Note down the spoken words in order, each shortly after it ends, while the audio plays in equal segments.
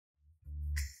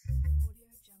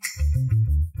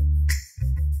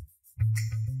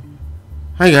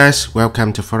Hi guys,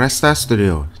 welcome to Foresta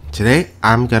Studio. Today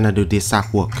I'm gonna do this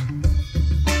artwork.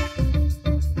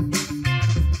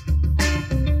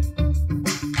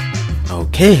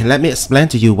 Okay, let me explain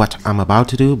to you what I'm about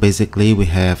to do. Basically, we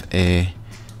have a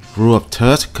rule of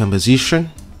thirds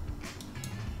composition,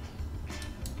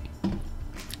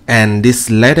 and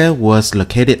this letter was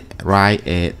located right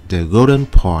at the golden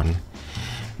point.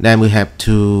 Then we have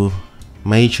two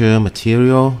major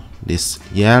material, this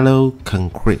yellow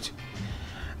concrete.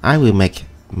 I will make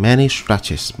many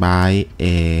structures by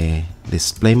a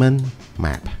displacement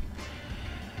map,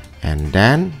 and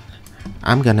then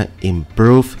I'm gonna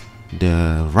improve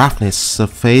the roughness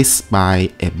surface by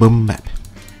a boom map,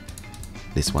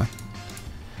 this one.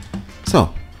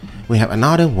 So we have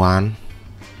another one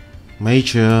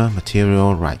major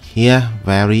material right here,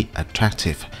 very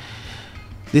attractive.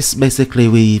 This basically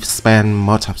we spend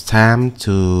most of time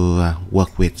to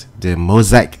work with the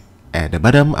mosaic at the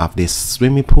bottom of this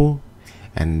swimming pool,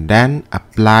 and then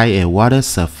apply a water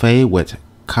surface with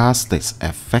caustic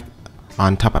effect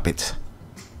on top of it.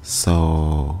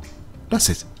 So that's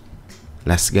it.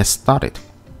 Let's get started.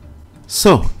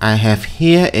 So I have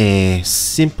here a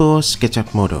simple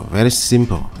SketchUp model, very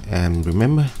simple, and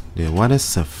remember the water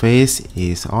surface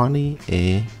is only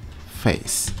a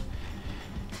face.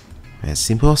 Very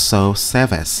simple. So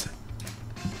save as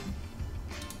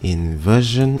in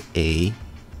version A.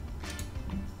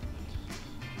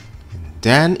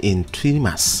 Then in 3D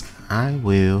Max, I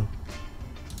will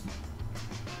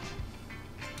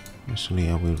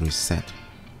reset.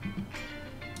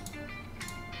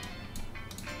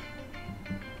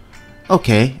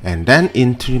 Okay, and then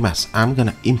in 3D Max, I'm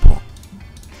gonna import.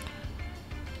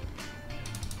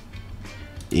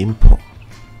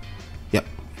 Yep,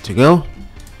 to go.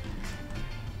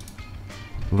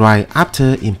 Right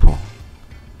after import,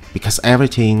 because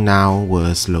everything now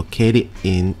was located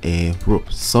in a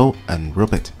group, so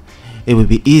ungroup it. It will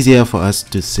be easier for us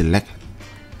to select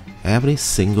every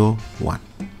single one.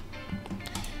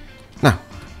 Now,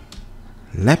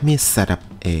 let me set up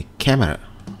a camera.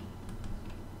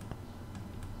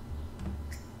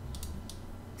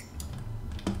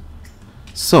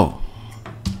 So,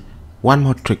 one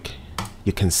more trick,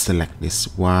 you can select this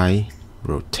while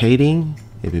rotating.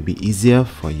 It will be easier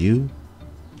for you.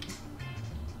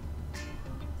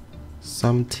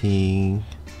 Something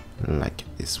like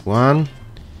this one,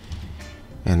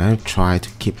 and I'll try to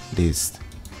keep this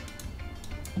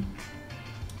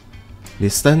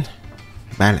distance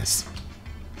balanced.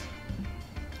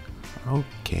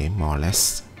 Okay, more or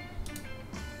less.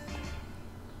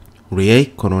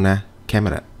 Create Corona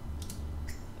camera.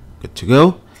 Good to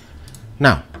go.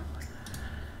 Now,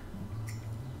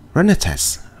 run a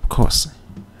test. Of course,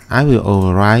 I will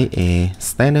override a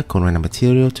standard Corona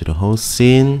material to the whole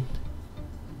scene,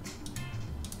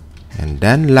 and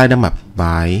then light them up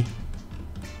by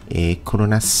a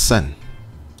Corona sun.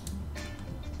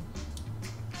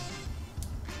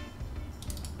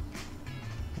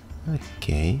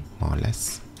 Okay, more or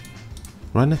less.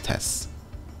 Run a test.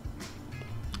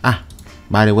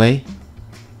 By the way,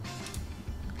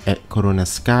 add Corona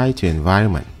sky to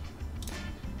environment.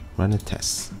 Run a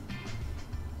test.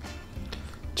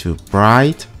 Too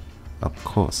bright, of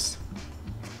course.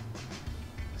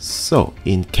 So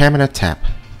in camera tab,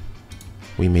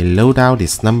 we may load out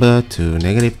this number to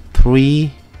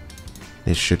 -3.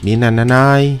 This should be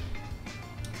 99.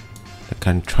 The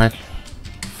contract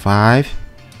 5,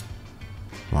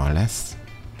 more or less.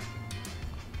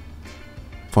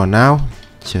 For now,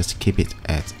 just keep it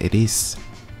as it is.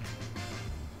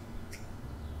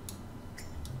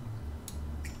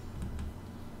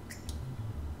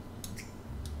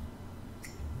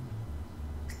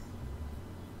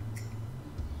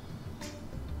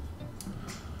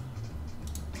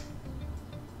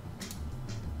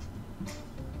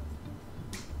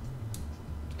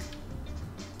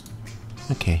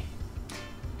 Okay,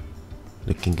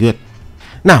 looking good.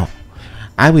 Now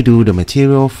I will do the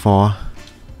material for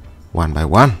one by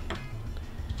one.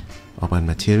 Open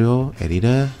material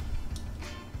editor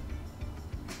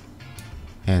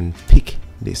and pick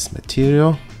this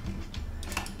material,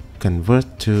 convert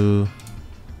to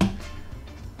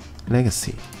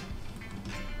legacy.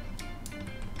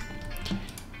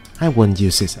 I won't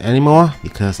use it anymore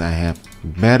because I have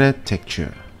better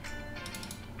texture.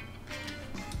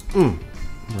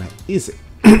 Where is it?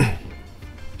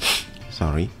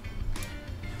 Sorry.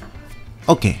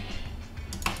 Okay.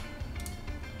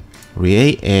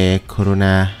 Create a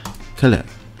Corona color.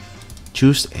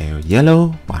 Choose a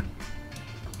yellow one.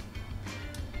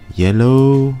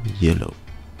 Yellow.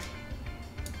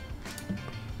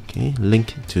 Okay,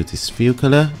 link to this fill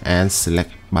color and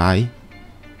select by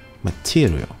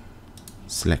material.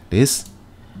 Select this.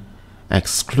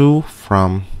 Exclude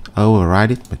from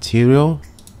overridden material.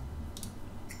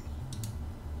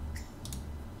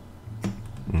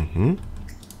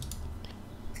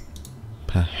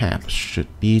 Perhaps should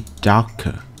be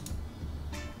darker.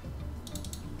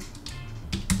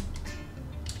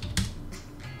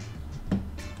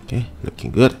 Okay,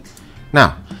 looking good.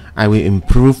 Now I will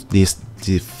improve this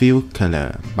diffuse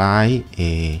color by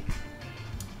an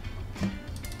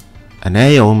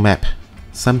AO map,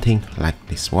 something like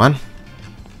this one.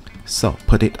 So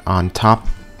put it on top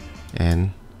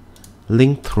and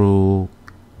link through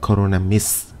Corona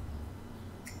Mist.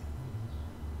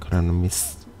 Corona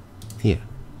Mist here,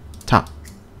 top.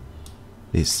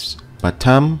 This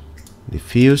bottom,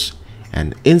 diffuse,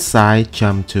 and inside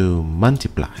jump to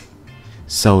multiply.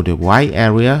 So the white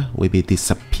area will be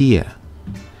disappear,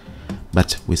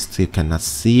 but we still cannot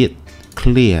see it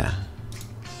clear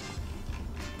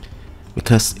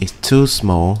because it's too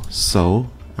small. So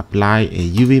apply a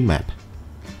UV map.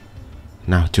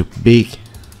 Now to big,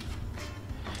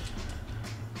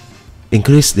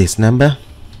 increase this number.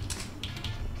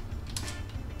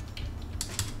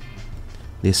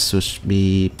 This should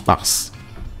be box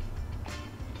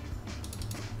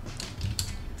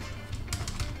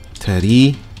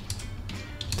 30.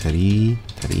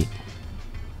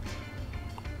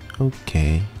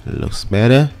 Okay, looks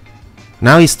better.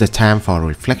 Now is the time for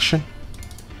reflection.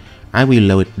 I will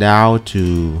lower it down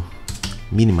to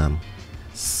minimum,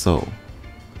 so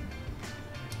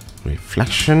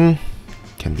reflection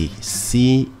can be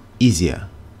seen easier.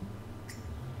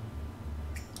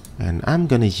 And I'm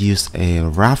gonna use a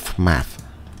rough map.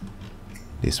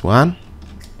 This one.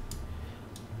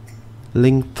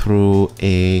 Link through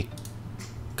a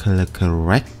color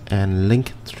correct and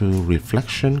link through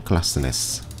reflection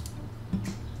closeness.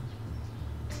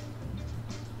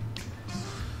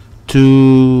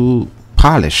 To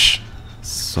polish,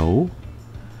 so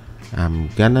I'm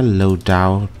gonna load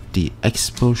down the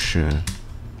exposure.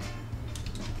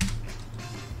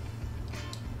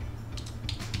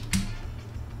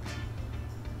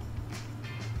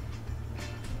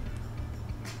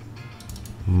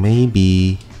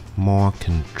 Maybe more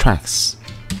contrast.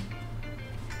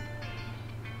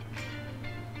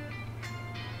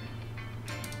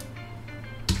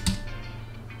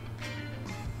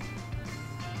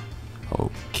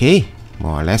 Okay,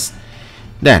 more or less.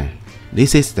 Then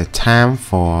this is the time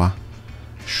for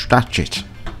stretch it.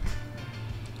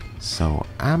 So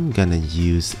I'm gonna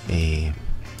use a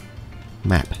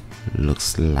map,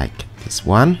 looks like this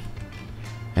one,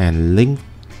 and link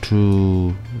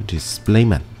to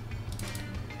displacement.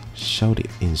 Show it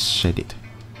in shaded.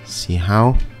 See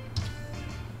how?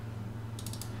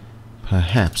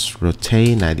 Perhaps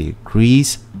rotate 90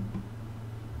 degrees.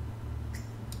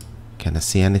 Can I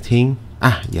see anything?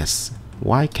 Ah, yes.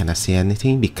 Why can I see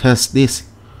anything? Because this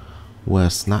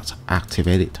was not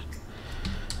activated.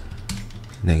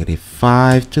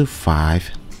 -5 to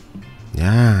 5.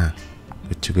 Yeah,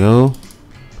 good to go.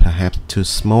 Perhaps too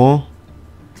small.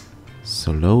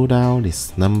 So low down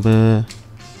this number.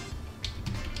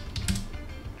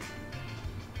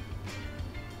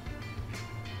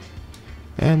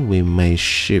 And we may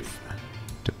shift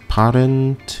the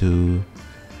pattern to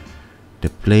the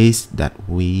place that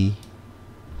we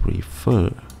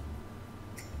prefer.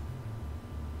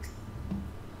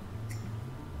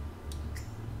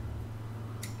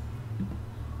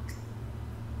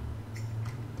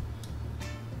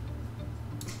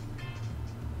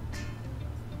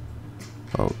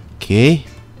 Okay,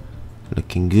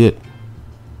 looking good.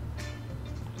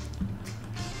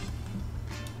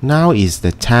 Now is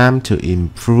the time to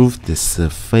improve the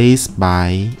surface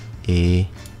by a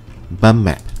bump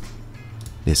map.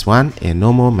 This one, a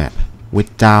normal map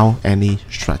without any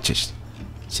stretches,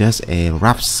 just a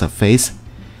rough surface.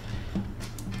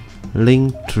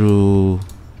 Link through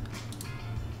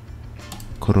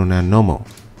Corona normal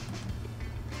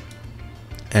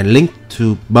and link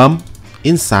to bump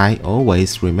inside.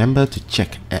 Always remember to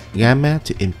check at gamma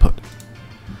to input.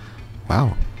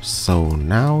 Wow, so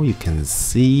now you can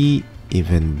see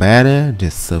even better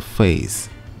the surface,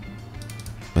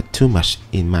 but too much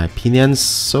in my opinion,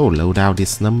 so low down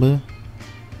this number.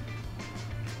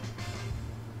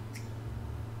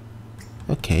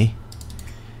 Okay,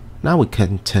 now we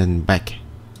can turn back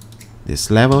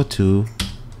this level to,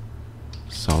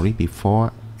 sorry,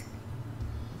 before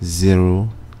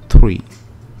 0.3.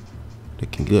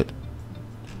 Looking good.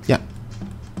 Yeah,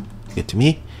 good to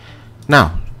me.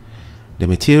 Now the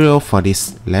material for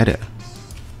this letter,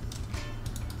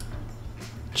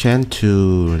 change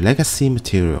to legacy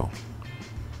material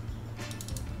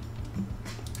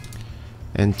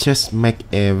and just make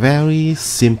a very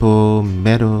simple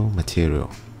metal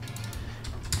material.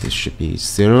 This should be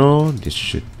 0, this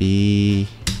should be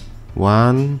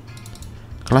 1.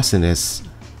 Glossiness,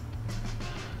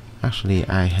 actually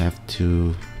I have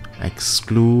to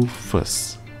exclude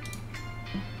first.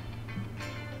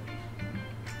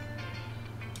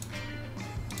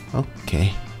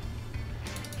 Okay,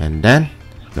 and then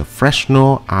the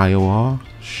Fresnel IOR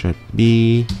should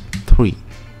be 3,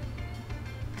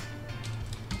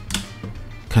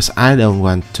 because I don't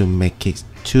want to make it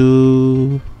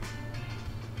too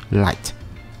light.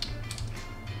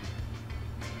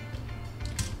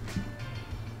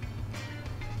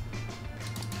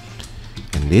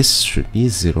 And this should be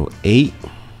 0.8.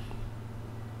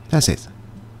 That's it.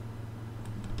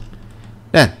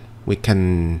 Then we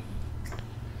can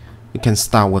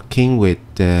start working with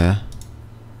the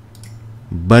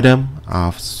bottom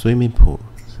of swimming pool,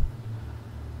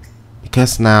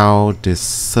 because now the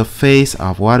surface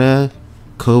of water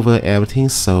cover everything,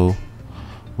 so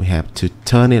we have to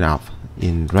turn it off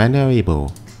in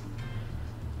renderable.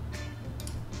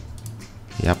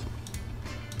 Yep.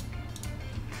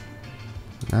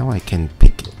 Now I can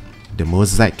pick the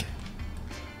mosaic.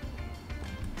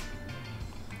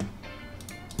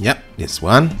 Yep, this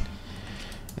one.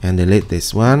 And delete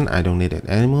this one. I don't need it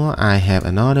anymore. I have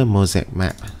another mosaic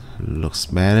map. Looks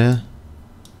better.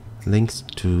 Links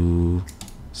to...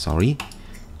 Sorry.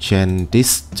 Change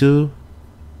this to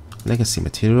legacy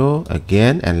material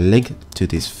again and link to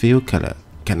this fill color.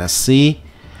 Can I see?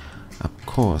 Of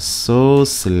course. So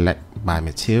select by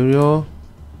material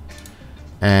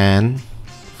and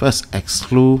first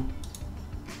exclude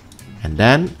and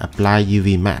then apply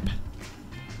UV map.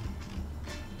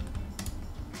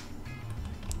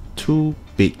 Too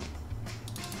big,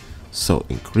 so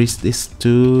increase this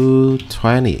to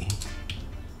 20.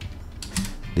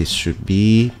 This should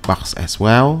be box as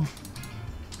well,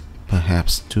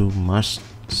 perhaps too much,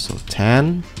 so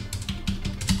 10.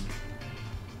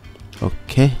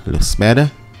 Okay, looks better,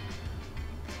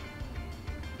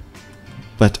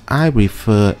 but I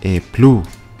prefer a blue,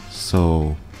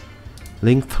 so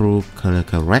link through color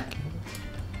correct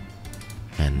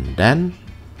and then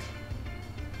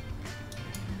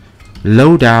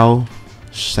low down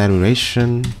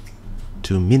saturation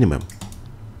to minimum.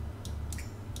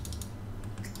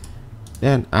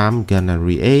 Then I'm gonna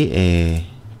create a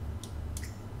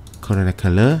Corona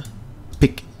color,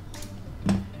 pick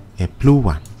a blue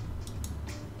one.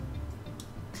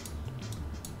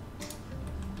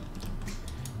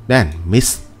 Then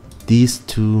mix these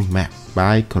two maps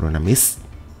by Corona mix,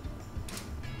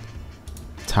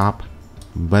 top,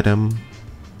 bottom,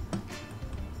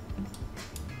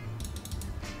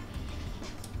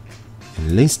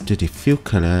 and links to the fill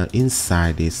color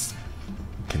inside this.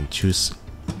 You can choose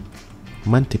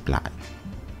multiply.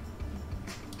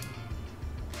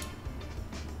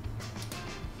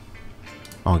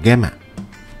 Or gamma.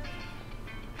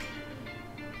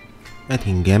 I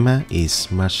think gamma is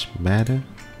much better.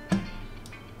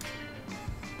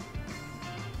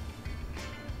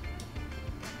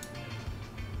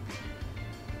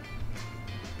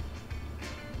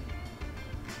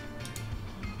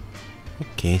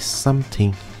 Okay,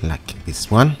 something like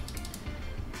this one.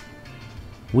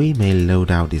 We may load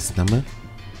out this number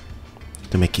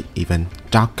to make it even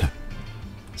darker.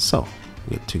 So,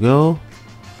 good to go.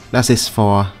 That is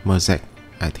for mosaic,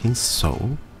 I think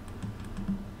so.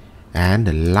 And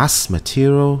the last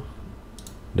material,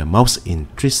 the most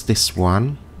interesting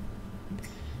one,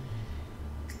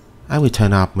 I will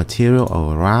turn off material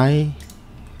override,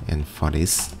 and for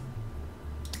this,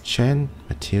 change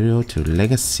material to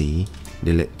legacy.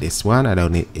 Delete this one, I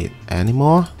don't need it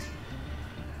anymore.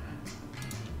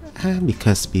 And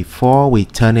because before we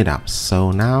turn it up,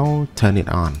 so now turn it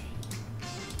on.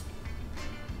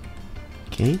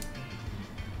 Okay.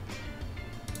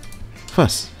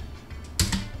 First,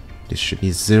 this should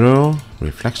be 0,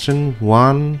 reflection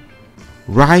 1.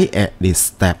 Right at this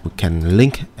step, we can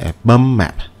link a bump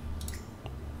map,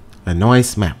 a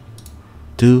noise map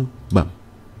to bump,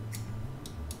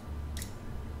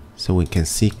 so we can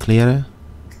see clearer.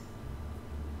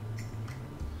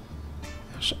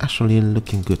 Actually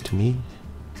looking good to me.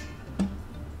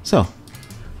 So,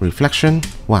 reflection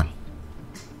 1.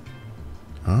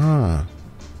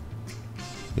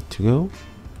 Good to go.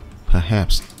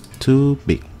 Perhaps too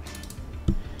big.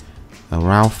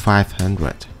 Around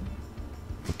 500.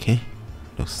 Okay,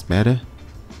 looks better.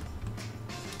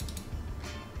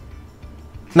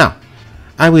 Now,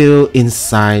 I will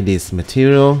inside this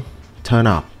material turn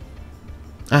up.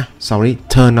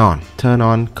 Turn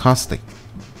on caustic.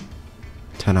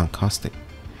 Turn on caustic.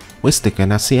 We still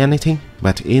cannot see anything,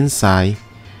 but inside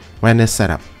Render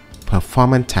setup,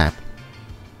 performance tab,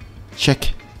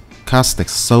 check Caustic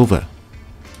solver.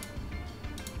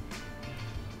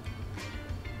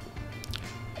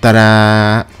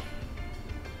 Ta-da!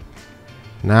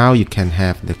 Now you can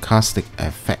have the caustic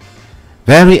effect.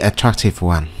 Very attractive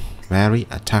one. Very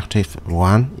attractive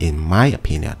one in my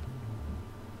opinion.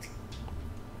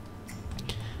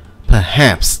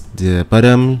 Perhaps the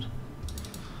bottom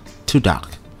too dark,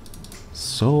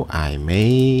 so I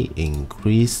may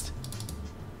increase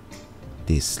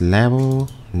this level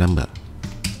number.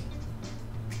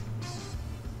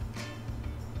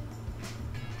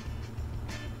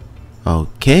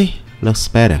 Okay, looks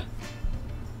better.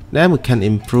 Then we can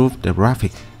improve the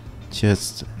graphic.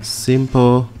 Just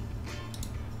simple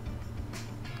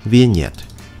vignette.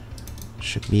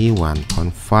 Should be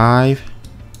 1.5.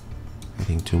 I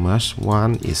think too much.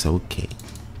 1 is okay.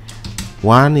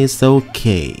 1 is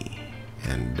okay.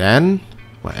 And then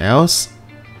what else?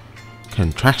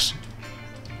 Contrast.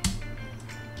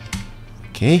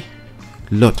 Okay.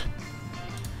 Load.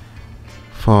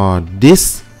 For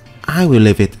this, I will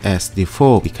leave it as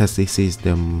default because this is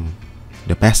the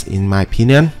best in my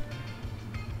opinion.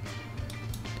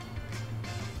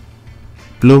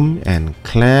 Bloom and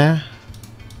clear.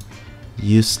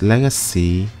 Use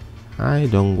legacy. I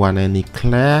don't want any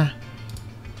clear,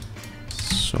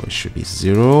 so it should be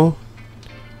 0.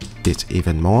 Bit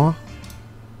even more.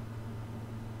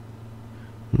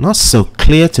 Not so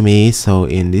clear to me, so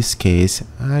in this case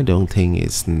I don't think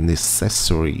it's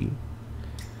necessary.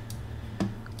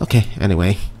 Okay,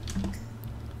 anyway.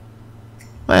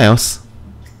 What else?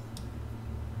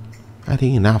 I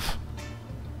think enough.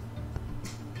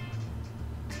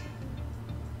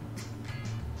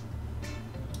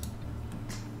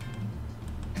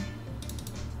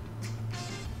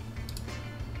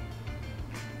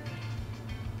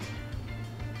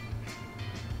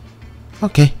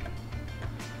 Okay.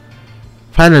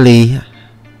 Finally,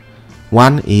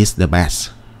 1 is the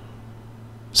best.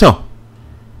 So,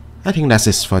 I think that's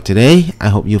it for today. I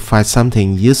hope you find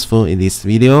something useful in this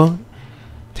video.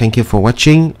 Thank you for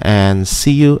watching and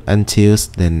see you until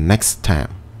the next time.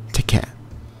 Take care.